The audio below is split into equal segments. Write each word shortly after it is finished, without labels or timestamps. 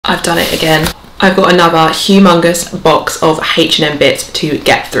I've done it again. I've got another humongous box of H&M bits to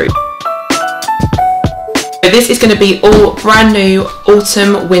get through. So this is going to be all brand new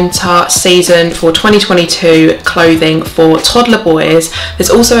autumn winter season for 2022 clothing for toddler boys. There's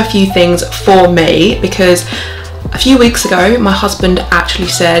also a few things for me because a few weeks ago my husband actually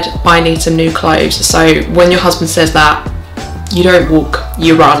said I need some new clothes. So when your husband says that, you don't walk,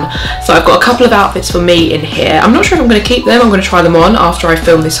 you run. So I've got a couple of outfits for me in here. I'm not sure if I'm going to keep them. I'm going to try them on after I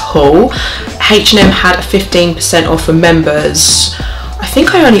film this haul. H&M had a 15% off for members. I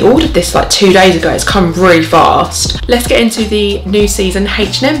think I only ordered this like 2 days ago. It's come really fast. Let's get into the new season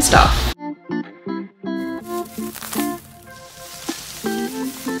H&M stuff.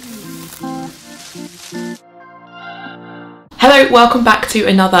 Hello, welcome back to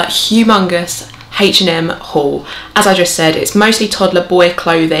another humongous H&M haul. As I just said, it's mostly toddler boy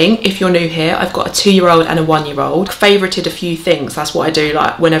clothing. If you're new here, I've got a 2-year-old and a 1-year-old. Favorited a few things. That's what I do,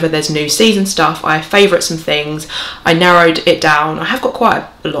 like whenever there's new season stuff, I favorite some things. I narrowed it down. I have got quite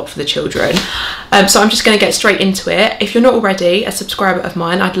a lot for the children. So I'm just going to get straight into it. If you're not already a subscriber of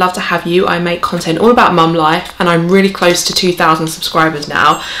mine, I'd love to have you. I make content all about mum life and I'm really close to 2,000 subscribers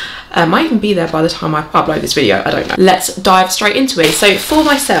now. Might even be there by the time I upload this video, I don't know. Let's dive straight into it. So for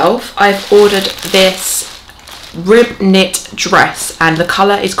myself, I've ordered this rib knit dress and the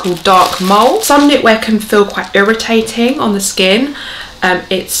colour is called Dark Mole. Some knitwear can feel quite irritating on the skin.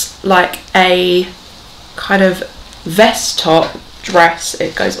 It's like a kind of vest top dress.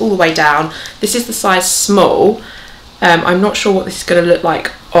 It goes all the way down. This is the size small. I'm not sure what this is going to look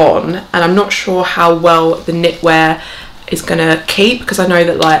like on, and I'm not sure how well the knitwear is gonna keep because I know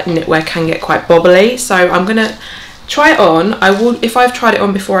that like knitwear can get quite bobbly, so I'm gonna try it on. I will, if I've tried it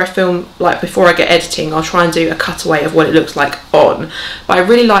on before I film, like before I get editing, I'll try and do a cutaway of what it looks like on. But I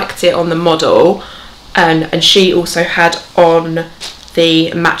really liked it on the model, and she also had on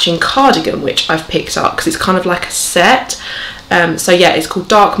the matching cardigan which I've picked up because it's kind of like a set. So yeah, it's called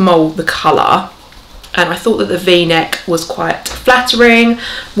Dark Mole, the colour. And I thought that the v-neck was quite flattering.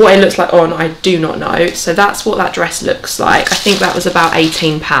 What it looks like on, I do not know. So that's what that dress looks like. I think that was about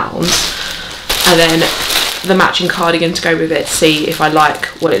 £18. And then the matching cardigan to go with it, see if I like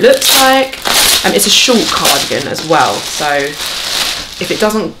what it looks like. And it's a short cardigan as well. So if it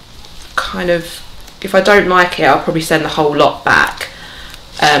doesn't if I don't like it, I'll probably send the whole lot back.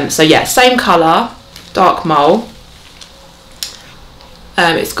 So yeah, same colour, Dark Mole.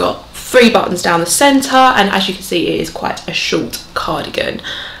 It's got 3 buttons down the centre, and as you can see it is quite a short cardigan.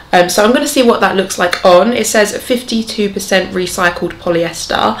 So I'm going to see what that looks like on. It says 52% recycled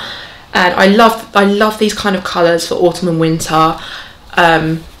polyester, and I love these kind of colours for autumn and winter.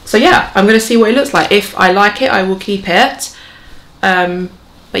 So yeah, I'm going to see what it looks like. If I like it, I will keep it.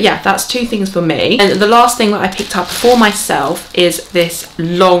 But yeah, that's 2 things for me. And the last thing that I picked up for myself is this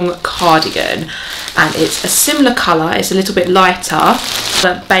long cardigan, and it's a similar colour. It's a little bit lighter,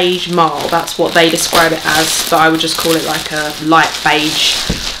 but beige marl, that's what they describe it as, but I would just call it like a light beige,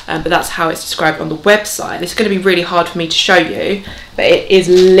 but that's how it's described on the website. It's going to be really hard for me to show you, but it is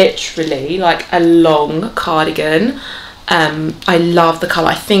literally like a long cardigan. I love the colour.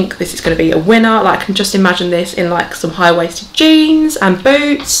 I think this is going to be a winner. Like, I can just imagine this in like some high-waisted jeans and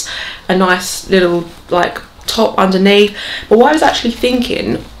boots, a nice little like top underneath. But what I was actually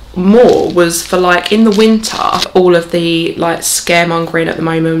thinking more was for like in the winter, all of the like scaremongering at the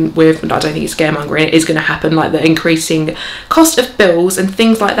moment with, I don't think it's scaremongering, it is going to happen, like the increasing cost of bills and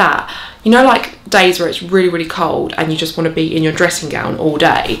things like that. You know, like days where it's really, really cold and you just want to be in your dressing gown all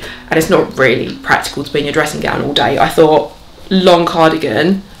day, and it's not really practical to be in your dressing gown all day. I thought, long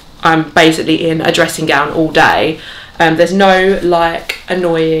cardigan, I'm basically in a dressing gown all day. There's no like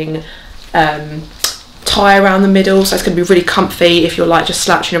annoying tie around the middle, so it's going to be really comfy if you're like just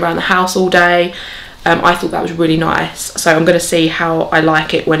slouching around the house all day. I thought that was really nice, so I'm going to see how I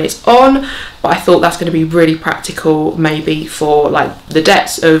like it when it's on, but I thought that's going to be really practical maybe for like the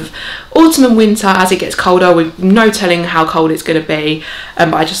depths of autumn and winter as it gets colder, with no telling how cold it's going to be.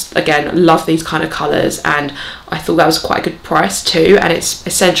 But I just, again, love these kind of colours, and I thought that was quite a good price too, and it's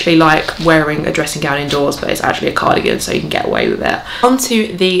essentially like wearing a dressing gown indoors, but it's actually a cardigan, so you can get away with it. On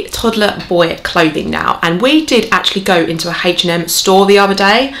to the toddler boy clothing now, and we did actually go into a H&M store the other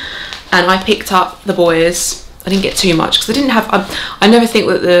day, and I picked up the boys. I didn't get too much because I didn't have, I never think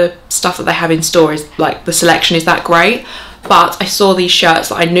that the stuff that they have in store is like, the selection is that great, but I saw these shirts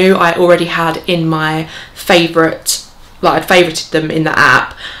that I knew I already had in my favourite, like I'd favorited them in the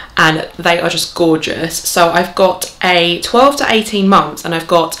app, and they are just gorgeous. So I've got a 12 to 18 months and I've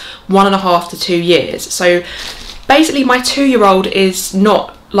got 1.5 to 2 years. So basically my 2-year-old is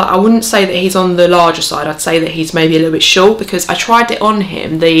not like, I wouldn't say that he's on the larger side. I'd say that he's maybe a little bit short, because I tried it on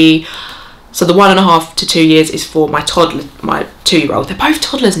him. So the 1.5 to 2 years is for my toddler, my 2-year-old. They're both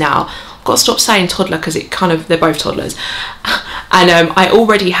toddlers now. I've got to stop saying toddler, because they're both toddlers. And I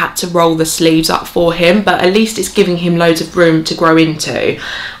already had to roll the sleeves up for him, but at least it's giving him loads of room to grow into.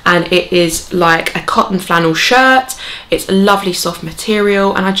 And it is like a cotton flannel shirt. It's a lovely soft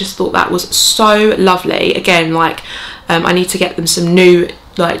material, and I just thought that was so lovely. Again, like, I need to get them some new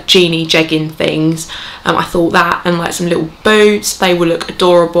like jeany jegging things. I thought that, and like some little boots, they will look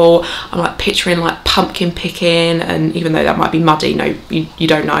adorable. I'm like picturing like pumpkin picking, and even though that might be muddy, no, you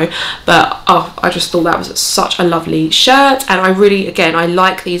don't know, but oh, I just thought that was such a lovely shirt. And I really, again, I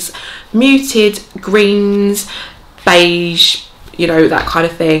like these muted greens, beige, you know, that kind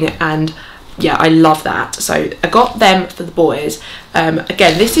of thing. And yeah, I love that. So I got them for the boys.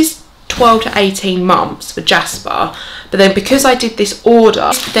 Again, this is 12 to 18 months for Jasper, but then because I did this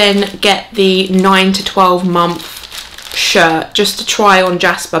order, then get the 9 to 12 month shirt just to try on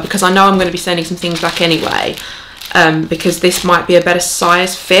Jasper, because I know I'm going to be sending some things back anyway, because this might be a better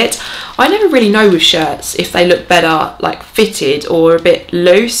size fit. I never really know with shirts if they look better like fitted or a bit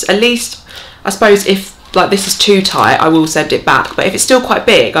loose. At least I suppose if like this is too tight, I will send it back, but if it's still quite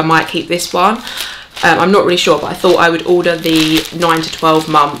big, I might keep this one. I'm not really sure, but I thought I would order the 9 to 12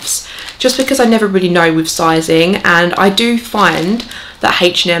 months just because I never really know with sizing. And I do find that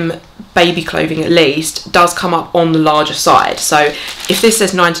H&M baby clothing, at least, does come up on the larger side. So if this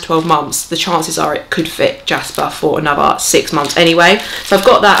says 9 to 12 months, the chances are it could fit Jasper for another 6 months anyway. So I've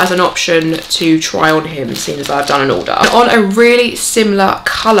got that as an option to try on him, seeing as I've done an order. On a really similar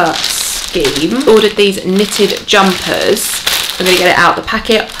colour scheme, ordered these knitted jumpers. I'm going to get it out the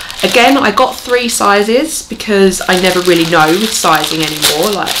packet. Again, I got 3 sizes because I never really know with sizing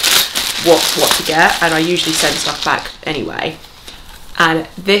anymore, like what to get, and I usually send stuff back anyway. And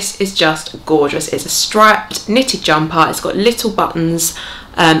this is just gorgeous. It's a striped knitted jumper. It's got little buttons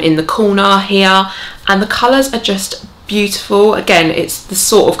in the corner here, and the colours are just beautiful. Again, it's the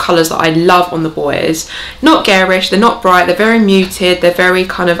sort of colours that I love on the boys. Not garish, they're not bright, they're very muted, they're very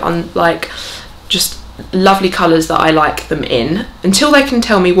kind of like just lovely colours that I like them in, until they can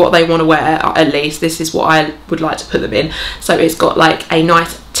tell me what they want to wear. At least this is what I would like to put them in. So it's got like a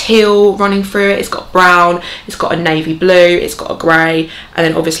nice teal running through it, it's got brown, it's got a navy blue, it's got a grey, and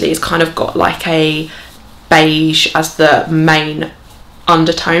then obviously it's kind of got like a beige as the main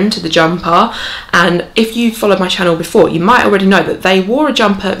undertone to the jumper. And if you followed my channel before, you might already know that they wore a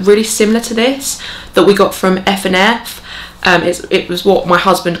jumper really similar to this that we got from F&F. It was what my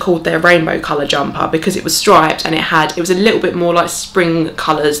husband called their rainbow colour jumper, because it was striped and it was a little bit more like spring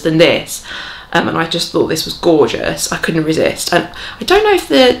colours than this. And I just thought this was gorgeous. I couldn't resist. And I don't know if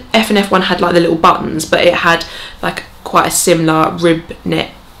the F&F one had like the little buttons, but it had like quite a similar rib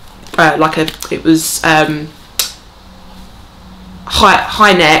knit, it was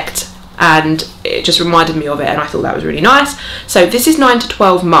high necked, and it just reminded me of it, and I thought that was really nice. So this is 9 to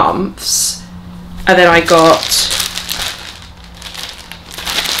 12 months, and then I got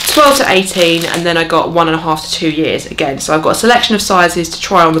 12 to 18, and then I got 1.5 to 2 years again. So I've got a selection of sizes to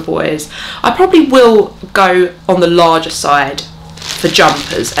try on the boys. I probably will go on the larger side for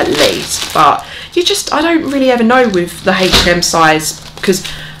jumpers at least, but I don't really ever know with the H&M size, because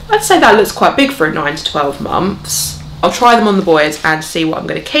I'd say that looks quite big for a 9 to 12 months. I'll try them on the boys and see what I'm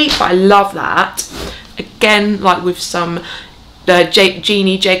going to keep, but I love that. Again, like with some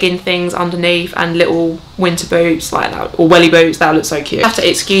jeany jegging things underneath and little winter boots like that, or welly boots. That looks so cute. You have to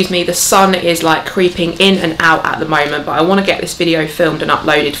excuse me, the sun is like creeping in and out at the moment, but I want to get this video filmed and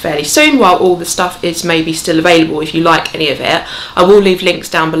uploaded fairly soon while all the stuff is maybe still available. If you like any of it, I will leave links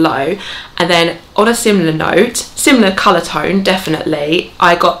down below. And then on a similar note, similar colour tone definitely,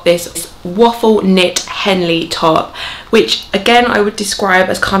 I got this waffle knit Henley top, which again I would describe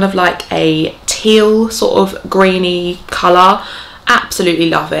as kind of like a teal sort of greeny colour. Absolutely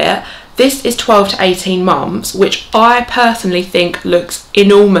love it. This is 12 to 18 months, which I personally think looks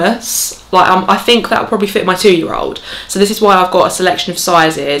enormous. Like I think that will probably fit my 2-year-old. So this is why I've got a selection of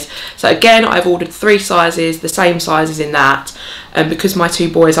sizes. So again, I've ordered 3 sizes, the same sizes in that, because my 2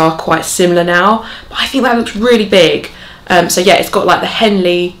 boys are quite similar now. But I think that looks really big. So yeah, it's got like the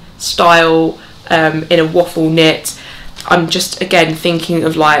Henley style in a waffle knit. I'm just again thinking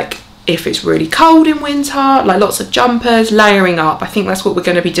of like, if it's really cold in winter, like lots of jumpers, layering up. I think that's what we're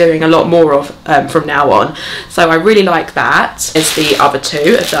going to be doing a lot more of from now on. So I really like that. It's the other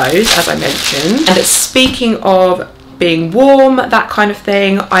 2 of those, as I mentioned. And speaking of being warm, that kind of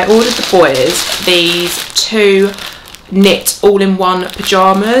thing, I ordered the boys these 2 knit all-in-one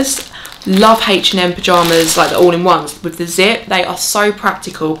pyjamas. Love H&M pyjamas, like the all-in-ones with the zip. They are so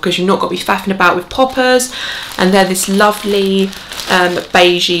practical because you're not got to be faffing about with poppers, and they're this lovely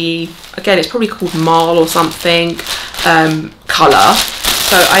beigey, again it's probably called marl or something, colour.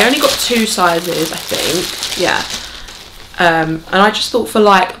 So I only got 2 sizes, I think, yeah. And I just thought for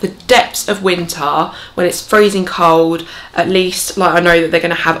like the depths of winter, when it's freezing cold, at least like I know that they're going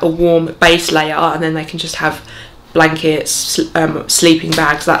to have a warm base layer, and then they can just have blankets, sleeping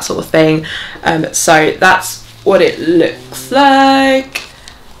bags, that sort of thing. So that's what it looks like.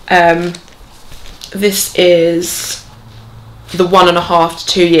 This is the 1.5 to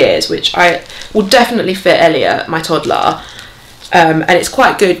 2 years, which I will definitely fit Elliot, my toddler. And it's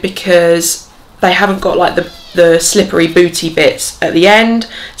quite good because they haven't got like the slippery booty bits at the end,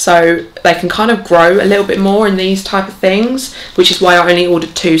 so they can kind of grow a little bit more in these type of things, which is why I only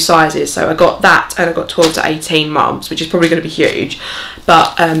ordered 2 sizes. So I got that, and I got 12 to 18 months, which is probably going to be huge.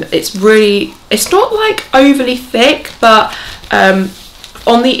 But it's not like overly thick, but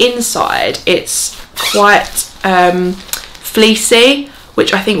on the inside it's quite fleecy,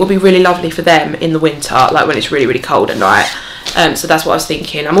 which I think will be really lovely for them in the winter, like when it's really, really cold at night. So that's what I was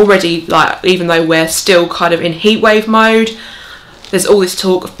thinking. I'm already, like, even though we're still kind of in heat wave mode, there's all this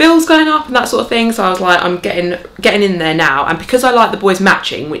talk of bills going up and that sort of thing, so I was like, I'm getting in there now. And because I like the boys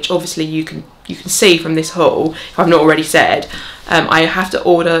matching, which obviously you can see from this haul, if I've not already said, I have to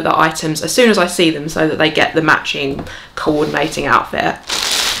order the items as soon as I see them so that they get the matching coordinating outfit.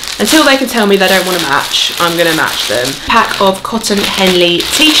 Until they can tell me they don't want to match, I'm going to match them. Pack of cotton Henley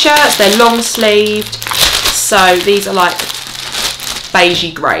t-shirts. They're long sleeved, so these are like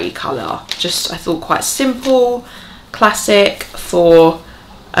beigey grey colour. Just, I thought, quite simple, classic for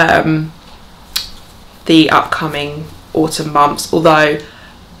the upcoming autumn months. Although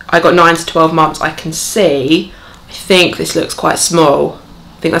I got 9 to 12 months, I can see, I think this looks quite small.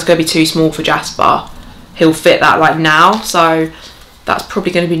 I think that's going to be too small for Jasper. He'll fit that like now, so that's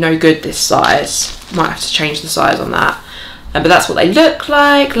probably going to be no good this size. Might have to change the size on that. But that's what they look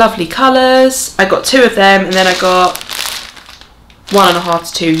like. Lovely colours. I got 2 of them, and then I got 1.5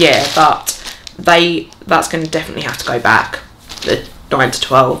 to 2 year, but that's going to definitely have to go back, the 9 to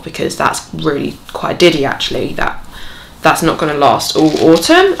 12, because that's really quite diddy actually. That's not going to last all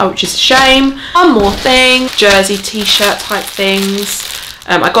autumn, which is a shame. One more thing, jersey t-shirt type things.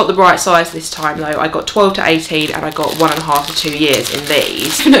 I got the right size this time though. I got 12 to 18, and I got 1.5 to 2 years in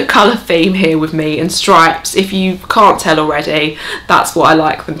these. Definite colour theme here with me, and stripes. If you can't tell already, that's what I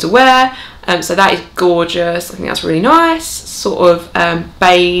like them to wear. So that is gorgeous. I think that's really nice. Sort of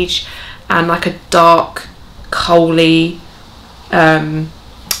beige and like a dark coaly, dark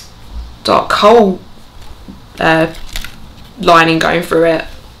coal lining going through it.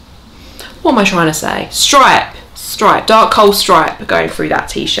 What am I trying to say? Stripe, dark coal stripe going through that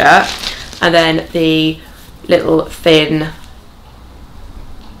t-shirt, and then the little thin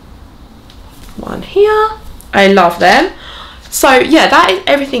one here. I love them. So yeah, that is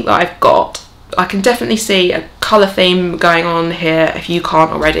everything that I've got. I can definitely see a colour theme going on here. If you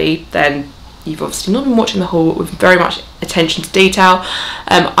can't already, then you've obviously not been watching the haul with very much attention to detail.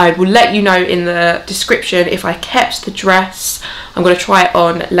 I will let you know in the description if I kept the dress. I'm going to try it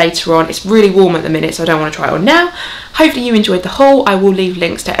on later on. It's really warm at the minute, so I don't want to try it on now. Hopefully you enjoyed the haul. I will leave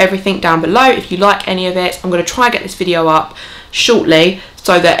links to everything down below if you like any of it. I'm going to try and get this video up shortly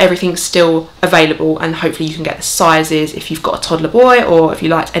so that everything's still available, and hopefully you can get the sizes if you've got a toddler boy, or if you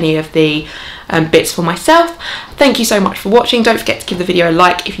liked any of the bits for myself. Thank you so much for watching. Don't forget to give the video a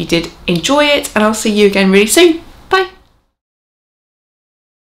like if you did enjoy it, and I'll see you again really soon.